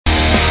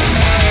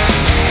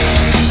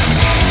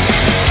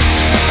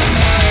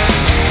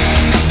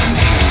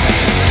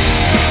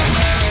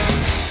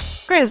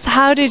Chris,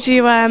 how did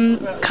you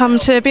come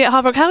to be at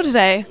Hard Rock Hell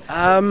today?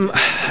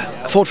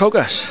 Ford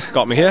Focus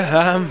got me here.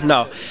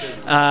 Like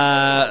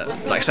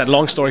I said,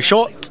 long story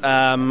short,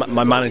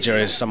 my manager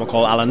is someone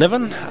called Alan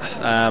Niven,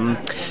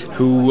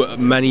 who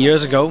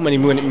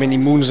many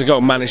moons ago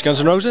managed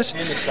Guns N' Roses,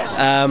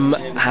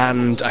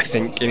 and I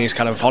think in his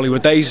kind of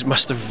Hollywood days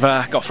must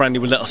have got friendly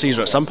with Little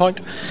Caesar at some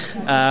point,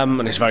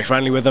 and he's very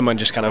friendly with them, and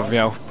just kind of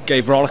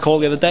gave Ron a call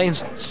the other day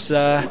and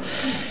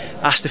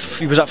asked if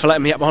he was up for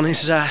letting me up on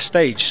his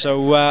stage.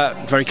 So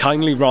very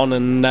kindly, Ron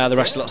and the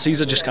rest of Little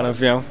Caesar just kind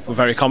of were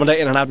very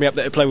accommodating and had me up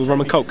there to play with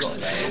Rum Coke.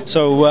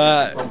 So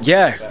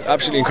yeah,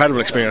 absolutely incredible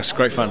experience,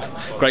 great fun,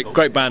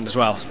 great band as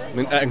well. I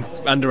mean,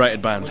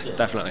 underrated band,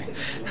 definitely.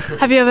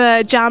 Have you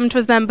ever jammed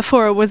with them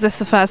before, or was this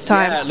the first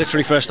time? Yeah,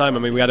 literally first time. I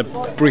mean, we had a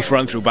brief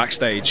run through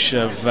backstage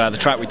of the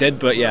track we did,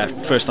 but yeah,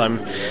 first time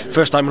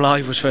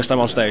live was first time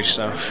on stage.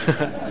 So.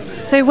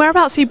 So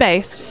whereabouts are you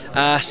based?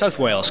 South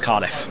Wales,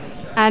 Cardiff.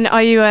 And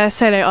are you a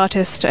solo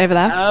artist over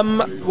there?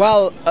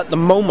 Well, at the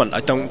moment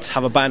I don't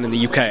have a band in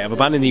the UK. I have a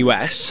band in the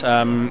US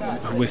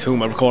with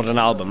whom I recorded an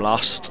album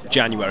last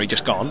January,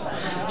 just gone.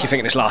 I keep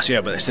thinking it's last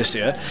year, but it's this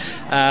year.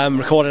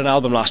 Recorded an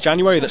album last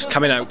January that's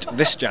coming out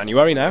this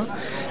January now,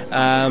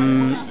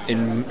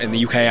 in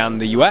the UK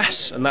and the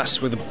US, and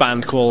that's with a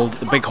band called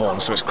the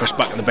Bighorns. So it's Chris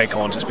Buck and the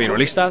Bighorns it's been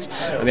released as,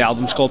 and the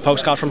album's called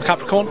Postcards from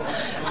Capricorn.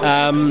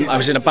 I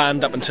was in a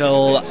band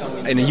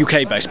in a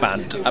UK-based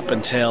band up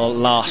until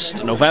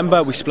last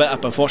November. We split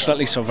up,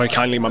 unfortunately, so very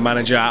kindly my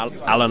manager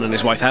Alan and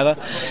his wife Heather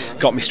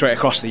got me straight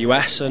across the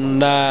US,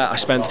 and I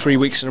spent 3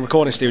 weeks in a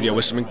recording studio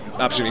with some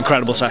absolutely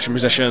incredible session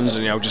musicians,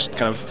 and just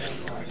kind of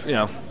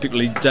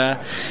people who'd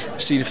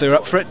see if they were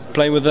up for it,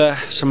 playing with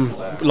some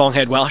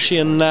long-haired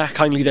Welshie, and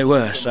kindly they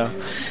were. So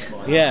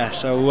yeah,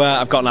 so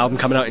I've got an album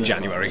coming out in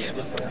January.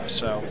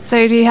 So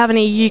do you have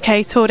any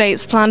UK tour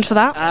dates planned for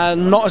that?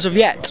 Not as of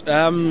yet.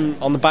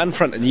 On the band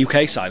front in the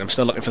UK side, I'm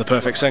still looking for the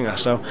perfect singer.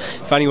 So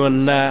if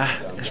anyone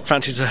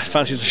fancies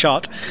a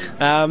shot,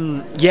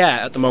 yeah,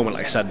 at the moment,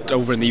 like I said,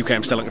 over in the UK,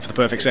 I'm still looking for the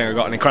perfect singer. I've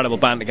got an incredible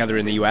band together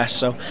in the US,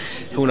 so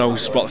who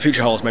knows what the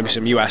future holds? Maybe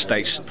some US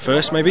dates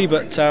first, maybe.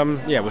 But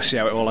yeah, we'll see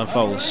how it all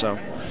unfolds. So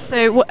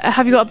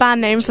have you got a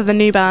band name for the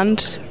new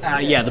band?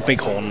 Yeah, the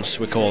Bighorns.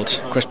 We're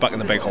called Chris Buck and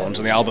the Bighorns,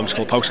 and the album's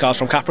called Postcards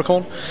from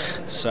Capricorn.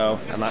 So,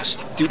 and that's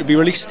due to be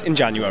released in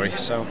January.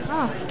 So,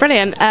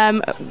 brilliant.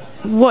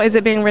 What is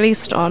it being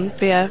released on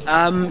via?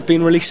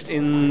 Being released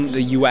in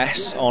the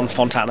US on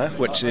Fontana,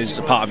 which is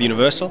a part of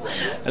Universal,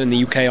 and in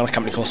the UK on a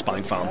company called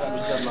Spine Farm.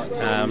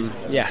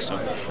 Yeah. So.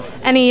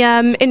 Any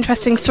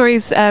interesting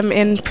stories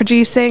in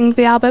producing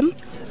the album?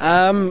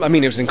 I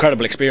mean, it was an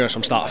incredible experience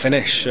from start to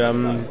finish.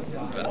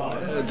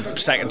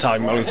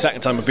 Only the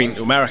second time I've been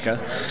to America,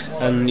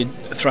 and you're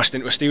thrust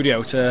into a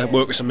studio to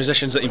work with some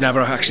musicians that you've never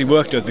actually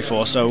worked with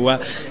before. So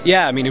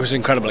yeah, I mean, it was an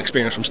incredible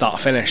experience from start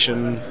to finish,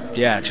 and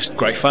yeah, just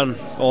great fun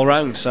all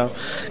round. So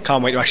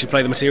can't wait to actually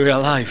play the material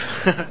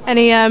live.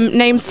 Any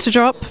names to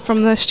drop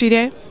from the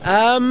studio?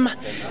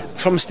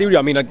 From the studio,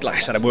 I mean, like I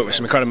said, I worked with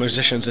some incredible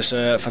musicians. There's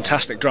a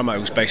fantastic drummer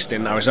who's based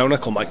in Arizona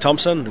called Mike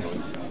Thompson.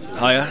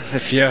 Hiya,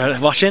 if you're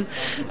watching.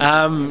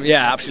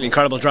 Yeah, absolutely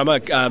incredible drummer,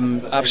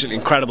 absolutely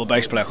incredible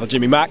bass player called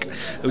Jimmy Mac,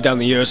 who down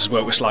the years has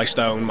worked with Sly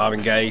Stone,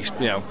 Marvin Gaye,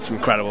 some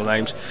incredible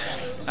names.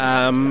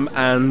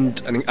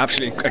 And an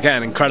absolutely,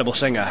 again, incredible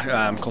singer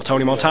called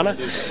Tony Montana,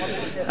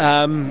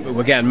 who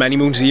again, many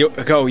moons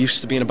ago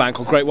used to be in a band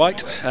called Great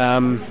White,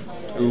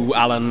 who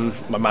Alan,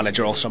 my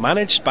manager, also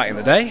managed back in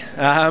the day.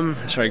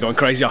 Sorry, going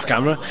crazy off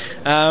camera.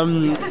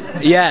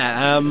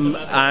 Yeah,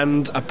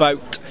 and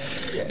about,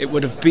 it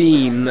would have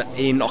been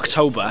in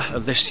October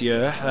of this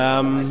year,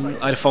 I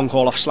had a phone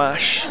call off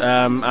Slash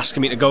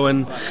asking me to go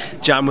and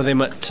jam with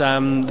him at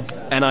the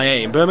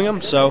NIA in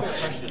Birmingham. So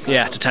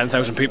yeah, to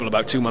 10,000 people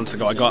about 2 months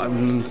ago, I got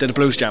and did a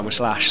blues jam with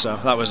Slash. So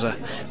that was a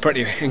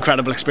pretty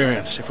incredible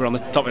experience, if we're on the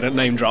topic of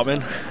name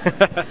dropping.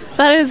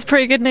 That is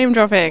pretty good name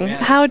dropping.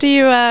 Yeah. How do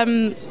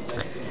you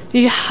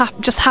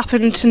just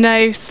happen to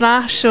know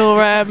Slash, or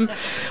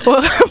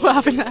what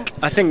happened there?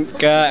 I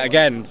think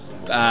again,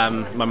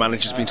 my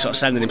manager's been sort of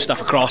sending him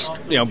stuff across,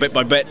 bit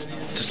by bit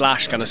to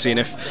Slash, kind of seeing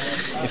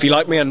if he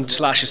liked me, and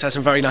Slash has said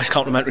some very nice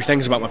complimentary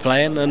things about my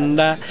playing, and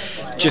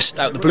just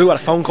out of the blue I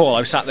had a phone call. I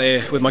was sat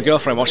there with my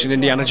girlfriend watching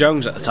Indiana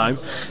Jones at the time,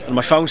 and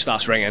my phone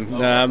starts ringing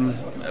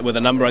with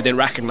a number I didn't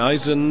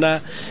recognise, and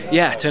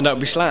yeah, it turned out to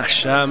be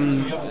Slash.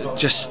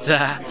 Just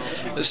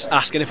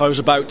asking if I was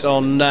about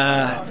on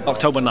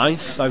October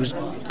 9th. I was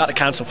had to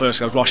cancel first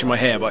because I was washing my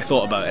hair, but I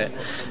thought about it,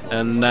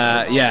 and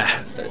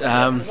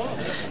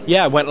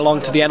yeah, I went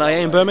along to the NIA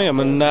in Birmingham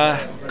and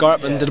got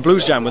up and did a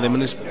blues jam with him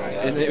in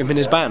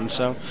his band.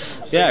 So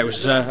yeah, it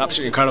was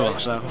absolutely incredible.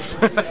 So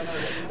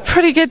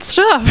pretty good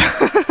stuff.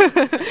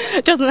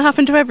 It doesn't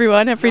happen to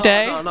everyone every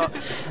day. No, not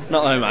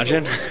that I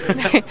imagine.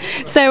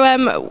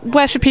 So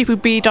where should people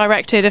be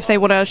directed if they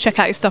want to check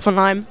out your stuff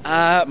online?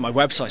 My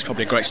website's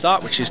probably a great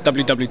start, which is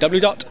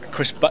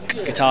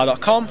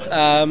www.chrisbuckguitar.com,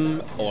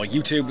 or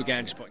YouTube,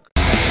 again, just put